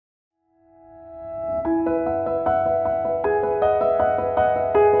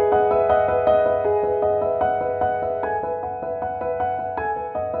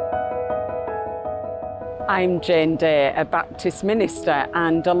I'm Jane Day, a Baptist minister,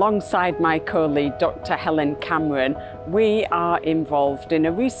 and alongside my colleague Dr. Helen Cameron, we are involved in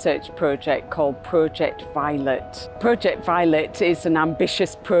a research project called Project Violet. Project Violet is an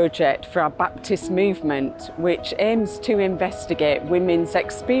ambitious project for our Baptist movement which aims to investigate women's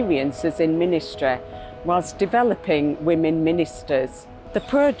experiences in ministry whilst developing women ministers. The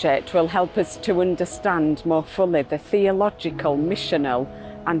project will help us to understand more fully the theological, missional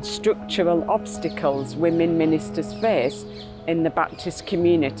and structural obstacles women ministers face in the Baptist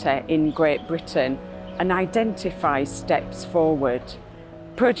community in Great Britain and identify steps forward.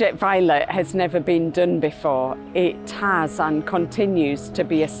 Project Violet has never been done before. It has and continues to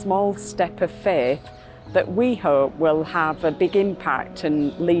be a small step of faith that we hope will have a big impact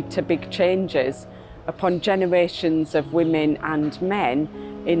and lead to big changes upon generations of women and men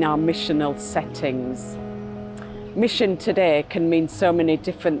in our missional settings. Mission today can mean so many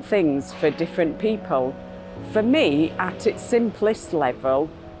different things for different people. For me, at its simplest level,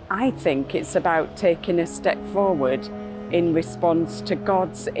 I think it's about taking a step forward in response to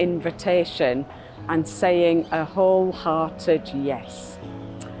God's invitation and saying a wholehearted yes.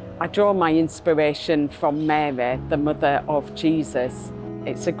 I draw my inspiration from Mary, the mother of Jesus.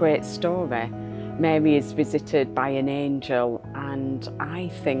 It's a great story. Mary is visited by an angel, and I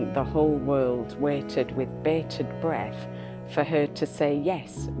think the whole world waited with bated breath for her to say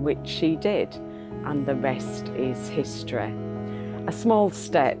yes, which she did, and the rest is history. A small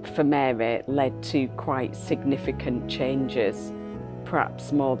step for Mary led to quite significant changes,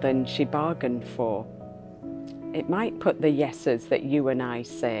 perhaps more than she bargained for. It might put the yeses that you and I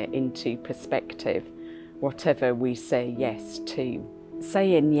say into perspective, whatever we say yes to.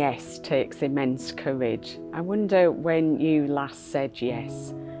 Saying yes takes immense courage. I wonder when you last said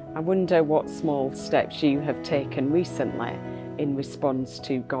yes. I wonder what small steps you have taken recently in response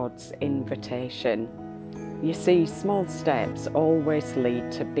to God's invitation. You see, small steps always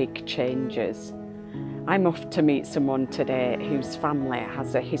lead to big changes. I'm off to meet someone today whose family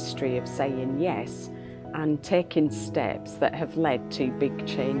has a history of saying yes and taking steps that have led to big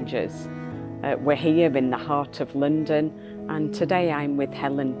changes. We're here in the heart of London, and today I'm with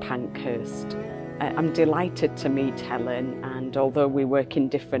Helen Pankhurst. I'm delighted to meet Helen, and although we work in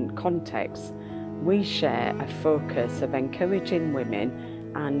different contexts, we share a focus of encouraging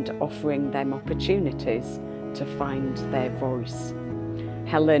women and offering them opportunities to find their voice.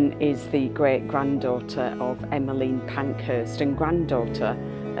 Helen is the great-granddaughter of Emmeline Pankhurst and granddaughter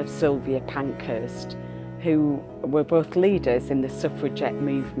of Sylvia Pankhurst, who were both leaders in the suffragette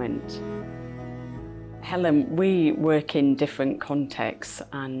movement. Helen, we work in different contexts,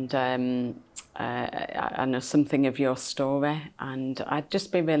 and I know something of your story, and I'd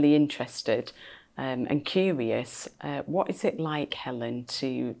just be really interested and curious, what is it like, Helen,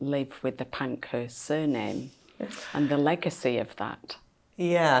 to live with the Pankhurst surname and the legacy of that?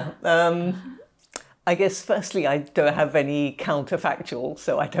 Yeah, I guess firstly I don't have any counterfactual,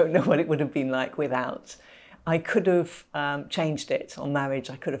 so I don't know what it would have been like without. I could have changed it on marriage.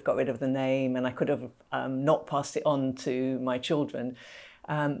 I could have got rid of the name, and I could have not passed it on to my children.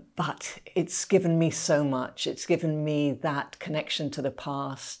 But it's given me so much. It's given me that connection to the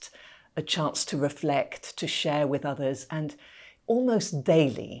past, a chance to reflect, to share with others. And almost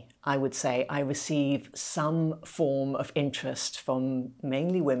daily, I would say, I receive some form of interest from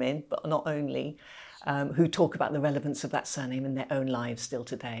mainly women, but not only, who talk about the relevance of that surname in their own lives still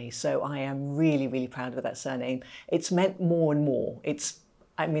today. So I am really, really proud of that surname. It's meant more and more.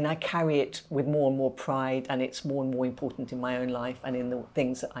 I carry it with more and more pride, and it's more and more important in my own life and in the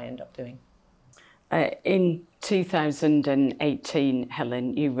things that I end up doing. In 2018,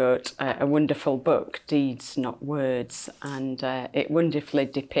 Helen, you wrote a wonderful book, Deeds Not Words, and it wonderfully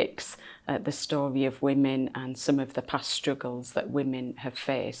depicts the story of women and some of the past struggles that women have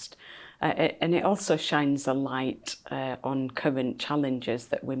faced. And it also shines a light on current challenges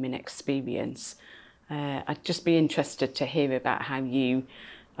that women experience. I'd just be interested to hear about how you,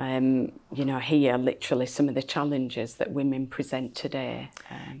 hear literally some of the challenges that women present today.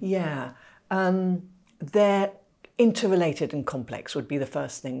 They're interrelated and complex would be the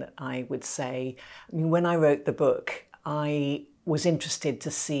first thing that I would say. I mean, when I wrote the book, I was interested to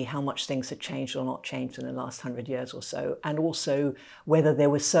see how much things had changed or not changed in the last 100 years or so, and also whether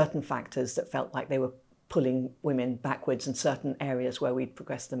there were certain factors that felt like they were pulling women backwards in certain areas where we'd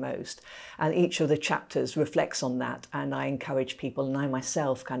progressed the most. And each of the chapters reflects on that, and I encourage people, and I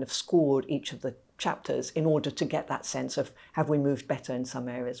myself kind of scored each of the chapters in order to get that sense of, have we moved better in some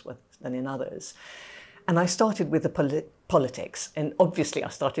areas than in others? And I started with the politics, and obviously I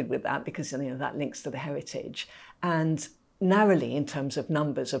started with that because that links to the heritage. And narrowly, in terms of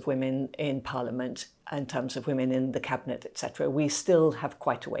numbers of women in Parliament, in terms of women in the cabinet, etc., we still have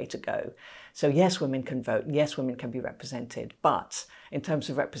quite a way to go. So yes, women can vote, yes, women can be represented, but in terms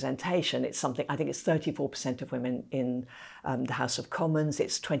of representation, it's something, I think it's 34% of women in the House of Commons,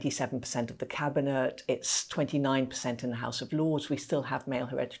 it's 27% of the cabinet, it's 29% in the House of Lords. We still have male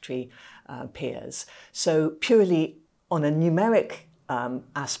hereditary peers. So purely on a numeric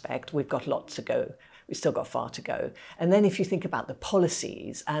aspect, we've got lots to go. We've still got far to go. And then if you think about the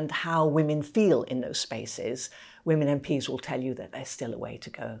policies and how women feel in those spaces, women MPs will tell you that there's still a way to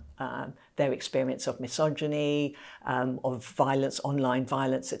go. Their experience of misogyny, of violence, online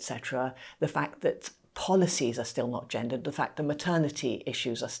violence, etc., the fact that policies are still not gendered, the fact that maternity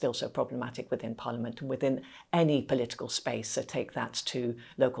issues are still so problematic within Parliament and within any political space. So take that to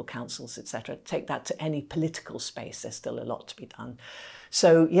local councils, etc. Take that to any political space. There's still a lot to be done.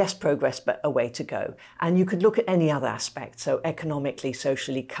 So yes, progress, but a way to go. And you could look at any other aspect. So economically,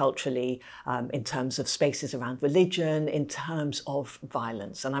 socially, culturally, in terms of spaces around religion, in terms of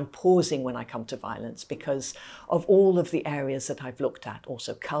violence. And I'm pausing when I come to violence because of all of the areas that I've looked at,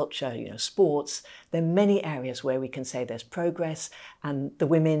 also culture, sports, there are many areas where we can say there's progress, and the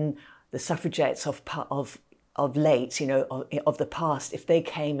women, the suffragettes of late, of the past, if they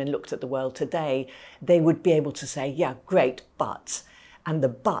came and looked at the world today, they would be able to say, yeah, great, but. And the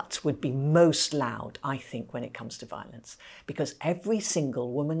but would be most loud, I think, when it comes to violence, because every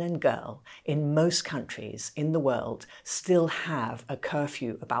single woman and girl in most countries in the world still have a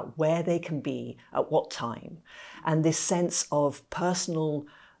curfew about where they can be at what time. And this sense of personal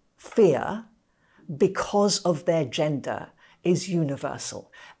fear because of their gender is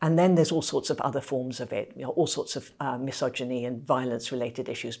universal. And then there's all sorts of other forms of it, all sorts of misogyny and violence related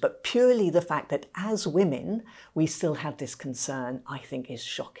issues. But purely the fact that as women, we still have this concern, I think is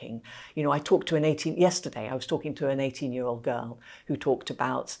shocking. I talked to yesterday I was talking to an 18-year-old girl who talked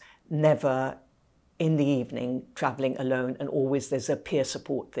about never in the evening traveling alone, and always there's a peer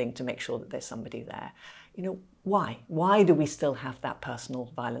support thing to make sure that there's somebody there. Why? Why do we still have that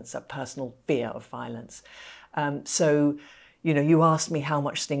personal violence, that personal fear of violence? You asked me how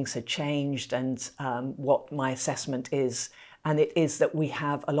much things had changed and what my assessment is. And it is that we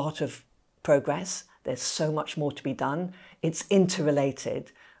have a lot of progress. There's so much more to be done. It's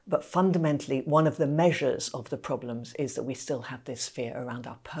interrelated. But fundamentally, one of the measures of the problems is that we still have this fear around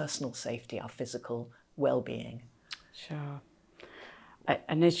our personal safety, our physical well-being. Sure.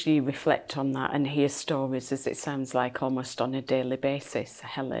 And as you reflect on that and hear stories, as it sounds like almost on a daily basis,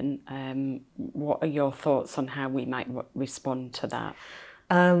 Helen, what are your thoughts on how we might respond to that?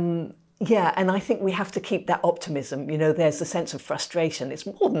 Yeah, and I think we have to keep that optimism. There's a sense of frustration. It's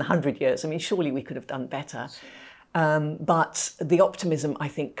more than 100 years. I mean, surely we could have done better. But the optimism, I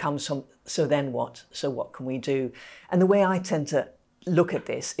think, comes from, so then what? So what can we do? And the way I tend to look at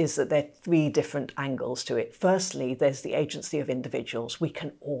this is that there are three different angles to it. Firstly, there's the agency of individuals. We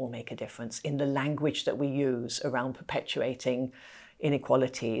can all make a difference in the language that we use around perpetuating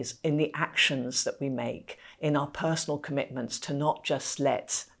inequalities, in the actions that we make, in our personal commitments to not just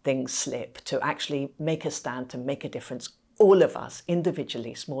let things slip, to actually make a stand, to make a difference. All of us,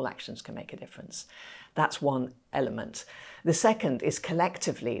 individually, small actions can make a difference. That's one element. The second is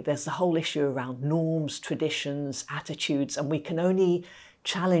collectively, there's the whole issue around norms, traditions, attitudes, and we can only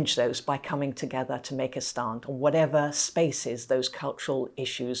challenge those by coming together to make a stand on whatever spaces those cultural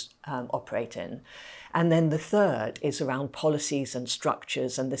issues operate in. And then the third is around policies and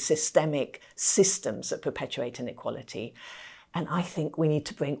structures and the systemic systems that perpetuate inequality. And I think we need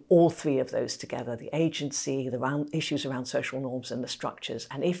to bring all three of those together, the agency, the issues around social norms and the structures.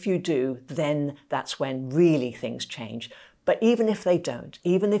 And if you do, then that's when really things change. But even if they don't,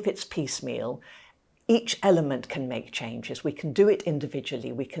 even if it's piecemeal, each element can make changes. We can do it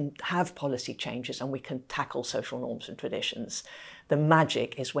individually, we can have policy changes, and we can tackle social norms and traditions. The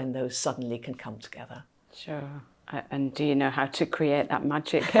magic is when those suddenly can come together. Sure. And do you know how to create that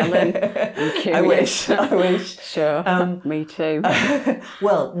magic, Helen? I'm curious. I wish. Sure, me too.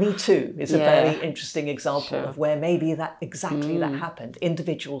 Well, Me Too is a very interesting example of where maybe that happened.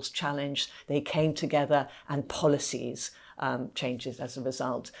 Individuals challenged, they came together, and policies changes as a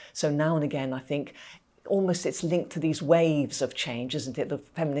result. So now and again, I think almost it's linked to these waves of change, isn't it? The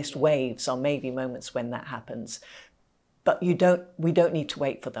feminist waves are maybe moments when that happens. But we don't need to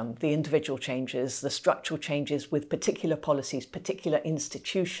wait for them. The individual changes, the structural changes with particular policies, particular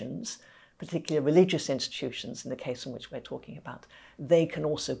institutions, particular religious institutions in the case in which we're talking about, they can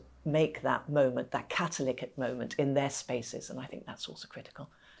also make that moment, that catalytic moment in their spaces. And I think that's also critical.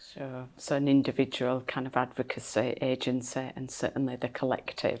 Sure. So an individual kind of advocacy, agency, and certainly the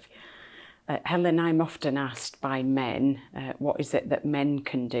collective. Helen, I'm often asked by men, what is it that men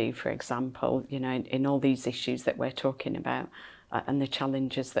can do, for example, you know, in all these issues that we're talking about and the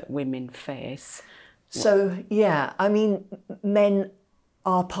challenges that women face? So, yeah, I mean, men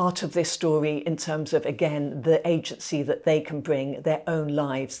are part of this story in terms of, again, the agency that they can bring, their own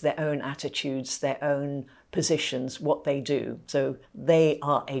lives, their own attitudes, their own positions, what they do. So they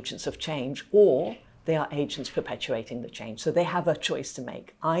are agents of change, or they are agents perpetuating the change. So they have a choice to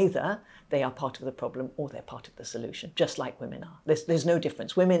make. Either they are part of the problem or they're part of the solution, just like women are. There's no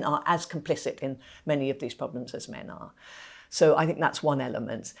difference. Women are as complicit in many of these problems as men are. So I think that's one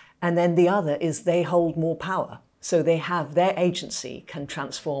element. And then the other is they hold more power. So they have their agency can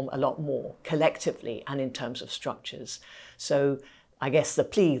transform a lot more collectively and in terms of structures. So I guess the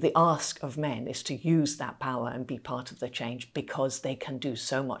plea, the ask of men is to use that power and be part of the change because they can do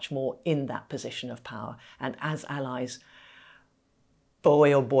so much more in that position of power. And as allies,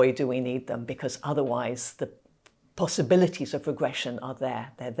 boy oh boy do we need them, because otherwise the possibilities of regression are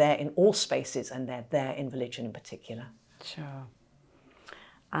there. They're there in all spaces and they're there in religion in particular. Sure.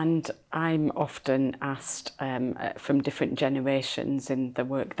 And I'm often asked from different generations in the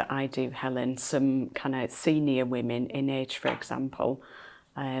work that I do, Helen, some kind of senior women in age, for example,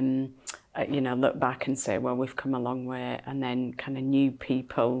 you know, look back and say, well, we've come a long way. And then kind of new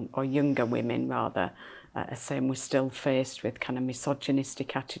people, or younger women rather, are saying we're still faced with kind of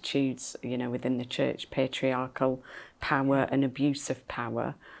misogynistic attitudes, you know, within the church, patriarchal power and abuse of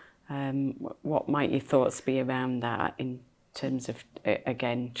power. What might your thoughts be around that in terms of,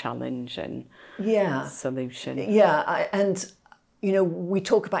 again, challenge and solution? Yeah, and, you know, we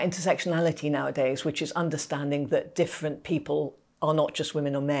talk about intersectionality nowadays, which is understanding that different people are not just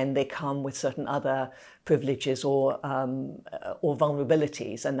women or men, they come with certain other privileges or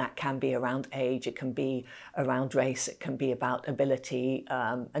vulnerabilities, and that can be around age, it can be around race, it can be about ability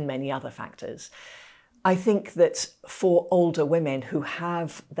and many other factors. I think that for older women who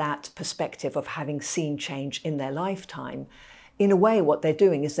have that perspective of having seen change in their lifetime, in a way what they're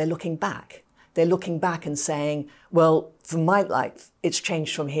doing is they're looking back. They're looking back and saying, well, from my life, it's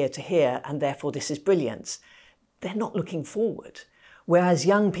changed from here to here, and therefore this is brilliant. They're not looking forward. Whereas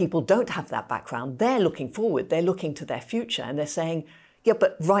young people don't have that background, they're looking forward, they're looking to their future, and they're saying, yeah,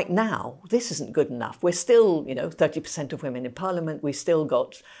 but right now, this isn't good enough. We're still, you know, 30% of women in parliament. We've still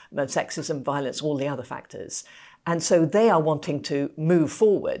got sexism, violence, all the other factors. And so they are wanting to move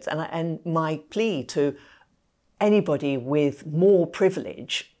forward. And my plea to anybody with more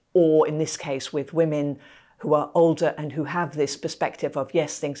privilege, or in this case with women who are older and who have this perspective of,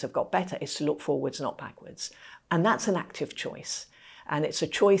 yes, things have got better, is to look forwards, not backwards. And that's an active choice. And it's a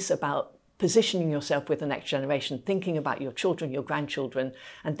choice about positioning yourself with the next generation, thinking about your children, your grandchildren,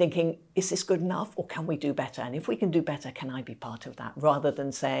 and thinking, is this good enough or can we do better? And if we can do better, can I be part of that? Rather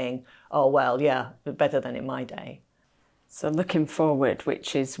than saying, oh, well, yeah, better than in my day. So looking forward,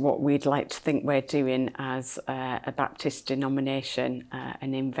 which is what we'd like to think we're doing as a Baptist denomination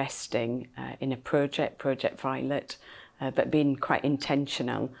and investing in a Project Violet, but being quite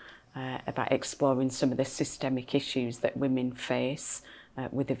intentional about exploring some of the systemic issues that women face,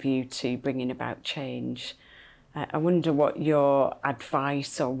 with a view to bringing about change. I wonder what your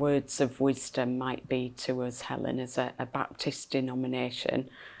advice or words of wisdom might be to us, Helen, as a Baptist denomination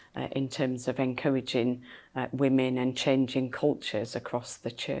in terms of encouraging women and changing cultures across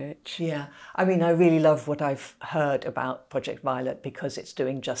the church. Yeah, I mean, I really love what I've heard about Project Violet because it's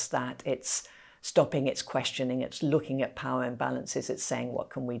doing just that. It's stopping, it's questioning, it's looking at power imbalances, it's saying,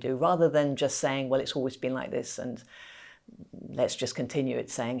 what can we do? Rather than just saying, well, it's always been like this and let's just continue.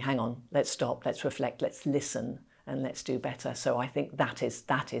 It's saying, hang on, let's stop, let's reflect, let's listen, and let's do better. So I think that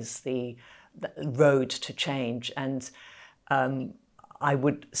is the road to change. And I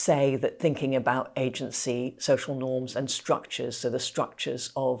would say that thinking about agency, social norms and structures, so the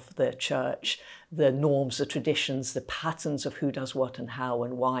structures of the church, the norms, the traditions, the patterns of who does what and how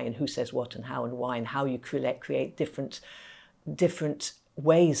and why, and who says what and how you create different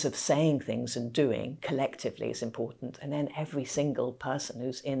ways of saying things and doing collectively is important. And then every single person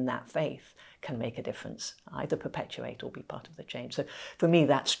who's in that faith can make a difference, either perpetuate or be part of the change. So for me,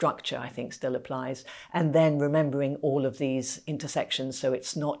 that structure, I think, still applies. And then remembering all of these intersections. So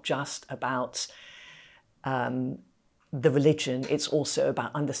it's not just about the religion, it's also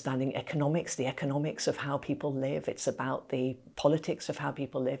about understanding economics, the economics of how people live. It's about the politics of how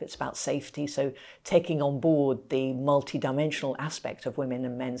people live. It's about safety. So taking on board the multidimensional aspect of women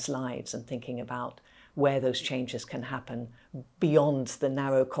and men's lives and thinking about where those changes can happen beyond the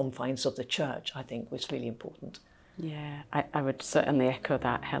narrow confines of the church, I think was really important. Yeah, I would certainly echo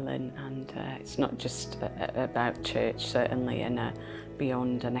that, Helen, and it's not just about church, certainly, and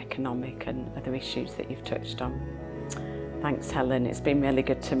beyond, and economic and other issues that you've touched on. Thanks, Helen. It's been really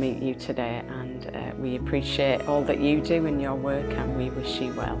good to meet you today, and we appreciate all that you do in your work, and we wish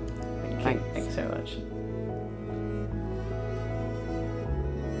you well. Thanks so much.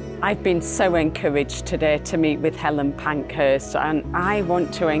 I've been so encouraged today to meet with Helen Pankhurst, and I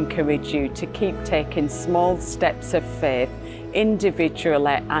want to encourage you to keep taking small steps of faith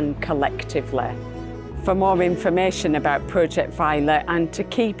individually and collectively. For more information about Project Violet and to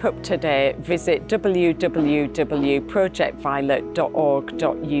keep up to date, visit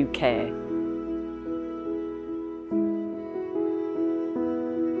www.projectviolet.org.uk.